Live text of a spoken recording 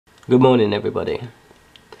Good morning everybody.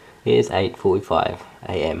 It is 8:45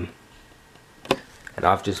 AM and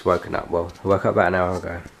I've just woken up. Well, I woke up about an hour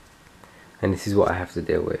ago and this is what I have to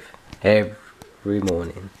deal with every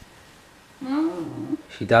morning.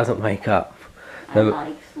 She doesn't wake up.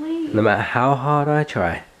 No matter how hard I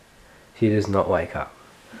try, she does not wake up.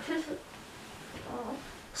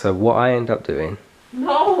 So what I end up doing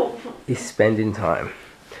is spending time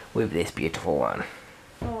with this beautiful one.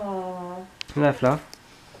 Aww. Hello, Fluff.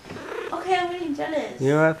 Okay, I'm getting jealous.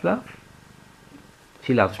 You alright, Fluff?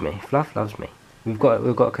 She loves me. Fluff loves me. We've got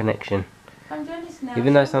a connection. I'm jealous now.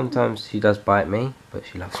 Even though sometimes she does bite me, but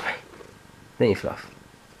she loves me. Don't you, Fluff?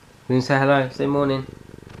 You want to say hello? Say morning.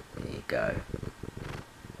 There you go.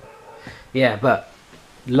 Yeah, but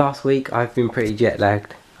last week I've been pretty jet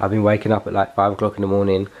lagged. I've been waking up at like 5 o'clock in the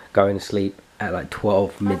morning, going to sleep at like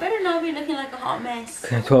 12 I better not be looking like a hot mess.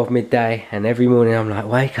 12 midday, and every morning I'm like,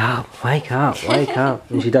 wake up, wake up, wake up.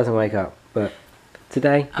 And she doesn't wake up. But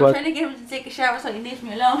today, I'm trying to get him to take a shower so he leaves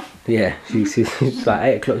me alone. Yeah, she's like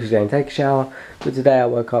 8 o'clock, she's going to take a shower. But today I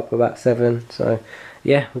woke up about 7. So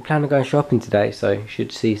yeah, we plan on going shopping today. So you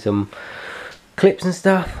should see some clips and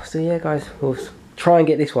stuff. So yeah guys, we'll try and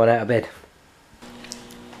get this one out of bed.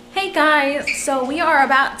 Hey guys, so we are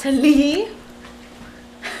about to leave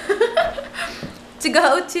to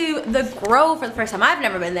go to the Grove for the first time. I've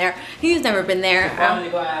never been there. He's never been there. I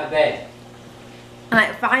finally got out of bed. And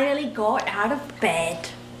I finally got out of bed.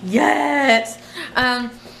 Yes!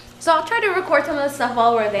 So I'll try to record some of the stuff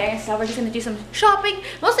while we're there. So we're just gonna do some shopping.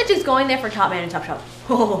 Mostly just going there for Top Man and Top Shop.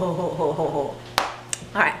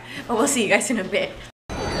 Alright, but we'll see you guys in a bit.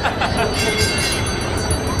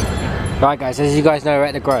 Right guys, as you guys know, we're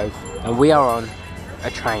at the Grove and we are on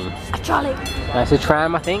a train. A trolley. It's a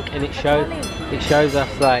tram I think, and it shows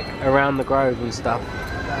us like around the Grove and stuff.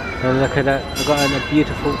 And look at that, I've got a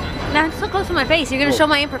beautiful... Now it's so close to my face, you're gonna show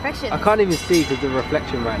my imperfections. I can't even see because of the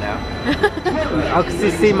reflection right now. I can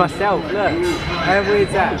just see myself, look. How weird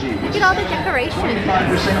is that? Look at all the decorations. I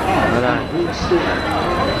know.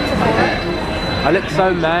 I look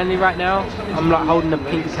so manly right now. I'm like holding a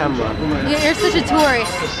pink camera. You're such a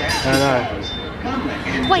tourist. I know.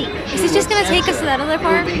 Wait, is this just gonna take us to that other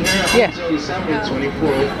part? Yeah.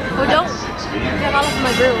 Oh, don't get all of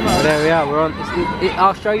my grill. Oh, there we are. We're on.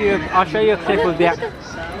 I'll show you a clip of the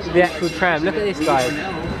actual tram. Look at this, guys.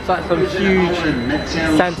 It's like some huge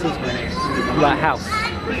Santa's like house.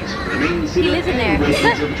 He lives in there. Look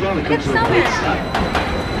at the snowman.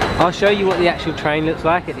 I'll show you what the actual train looks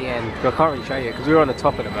like at the end. I can't really show you because we're on the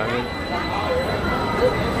top at the moment.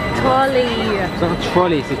 Trolley. It's not a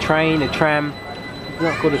trolley, it's a train, a tram. It's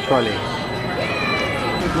not called a trolley.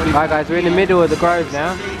 Right guys, we're in the middle of the Grove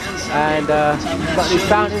now. And we've got these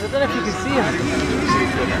fountains, I don't know if you can see them.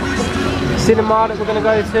 Cinema that we're going to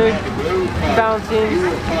go to. Fountains.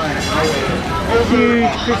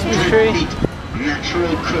 Huge Christmas tree.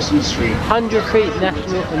 Natural Christmas tree. 100 feet natural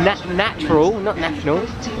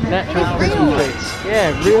Christmas tree.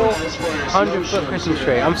 Yeah, real 100-foot Christmas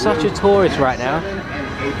tree. I'm such a tourist right now.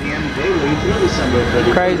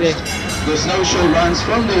 Crazy. The snow show runs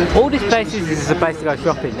from the... All these places is a place to go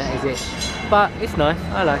shopping, that is it. But it's nice,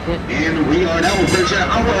 I like it. And we are now approaching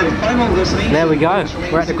our final destination. There we go,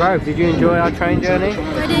 we're at the Grove. Did you enjoy our train journey?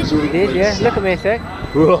 I did. You did, yeah? Look at me a sec.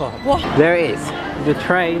 Whoa. There it is. The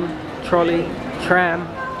train, trolley, tram,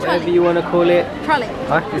 whatever you want to call it. Trolley.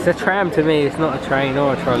 It's a tram to me, it's not a train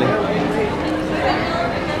or a trolley.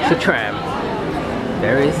 It's a tram.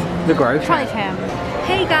 There is the Grove. Trolley tram.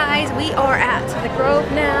 Hey guys, we are at the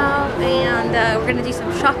Grove now, and we're gonna do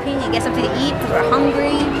some shopping and get something to eat because we're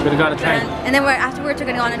hungry. We're gonna go on a train. And then afterwards we're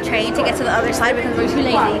gonna go on a train to get to the other side because we're too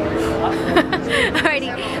lazy.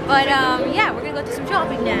 Alrighty, but yeah, we're gonna go do some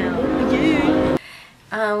shopping now.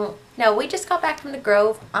 Now we just got back from the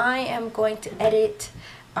Grove. I am going to edit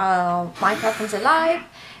Minecraft Comes Alive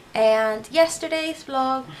and yesterday's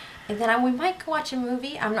vlog, and then we might go watch a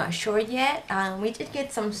movie. I'm not sure yet. We did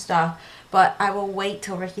get some stuff, but I will wait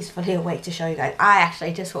till Ricky's fully awake to show you guys. I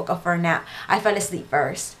actually just woke up for a nap. I fell asleep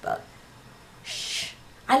first, but shh.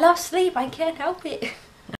 I love sleep. I can't help it.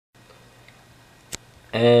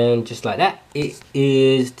 And just like that, it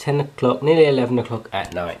is 10 o'clock, nearly 11 o'clock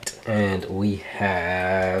at night. And we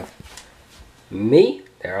have me,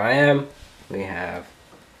 there I am. We have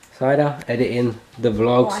Cider editing the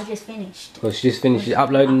vlogs. Oh, I just finished. Well, she just finished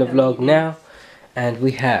uploading the vlog now. And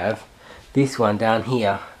we have this one down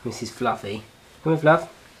here, Mrs. Fluffy. Come here, Fluff.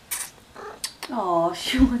 Oh,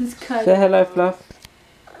 she wants to cuddle. Say hello, Fluff.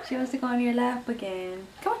 She wants to go on your lap again.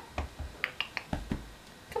 Come on.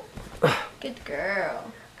 Good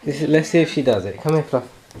girl. Let's see if she does it. Come here, Fluff.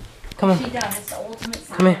 Come on. She does. It's the ultimate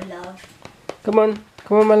sign Come here. of love. Come on.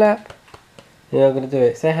 Come on my lap. Yeah, I'm going to do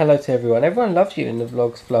it. Say hello to everyone. Everyone loves you in the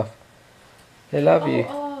vlogs, Fluff. They love you.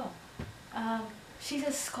 She's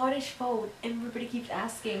a Scottish fold. Everybody keeps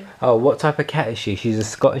asking. Oh, what type of cat is she? She's a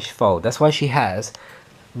Scottish fold. That's why she has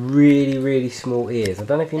really, really small ears. I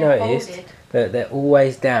don't know if you noticed, but they're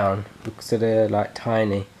always down because they're like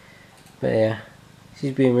tiny. But yeah,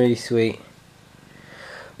 she's being really sweet.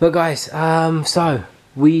 But guys, so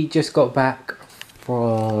we just got back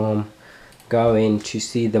from going to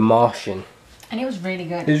see The Martian. And it was really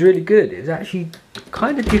good. It was really good. It was actually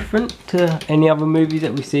kind of different to any other movies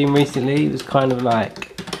that we've seen recently. It was kind of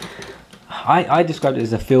like, I described it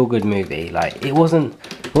as a feel-good movie. Like it wasn't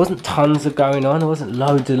tons of going on. There wasn't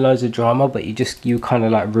loads and loads of drama, but you kind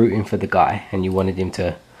of like rooting for the guy and you wanted him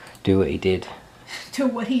to do what he did. To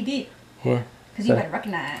what he did. Yeah. Because you better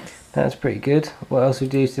recognize. That's pretty good. What else we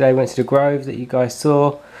do today? Went to the Grove that you guys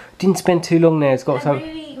saw. Didn't spend too long there. It's got some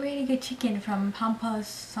really good chicken from Pampas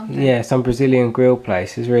something. Yeah, some Brazilian grill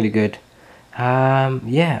place. It was really good.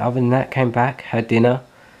 Yeah, other than that, came back, had dinner,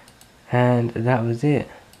 and that was it.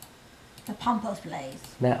 The Pampas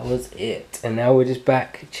place. That was it. And now we're just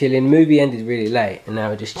back chilling. Movie ended really late, and now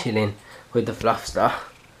we're just chilling with the Fluffster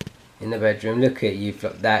in the bedroom. Look at you,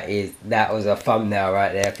 Fluff. That was a thumbnail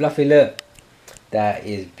right there. Fluffy, look. That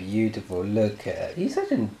is beautiful. Look at her. You're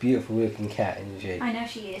such a beautiful looking cat, isn't she? I know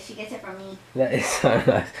she is. She gets it from me. That is so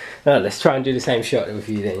nice. No, let's try and do the same shot with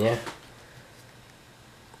you then, yeah?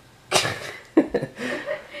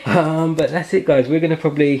 But that's it, guys. We're going to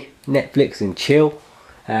probably Netflix and chill.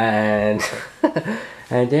 And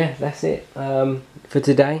and yeah, that's it for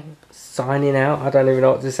today. Signing out. I don't even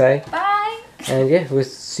know what to say. Bye. And yeah, we'll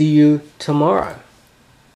see you tomorrow.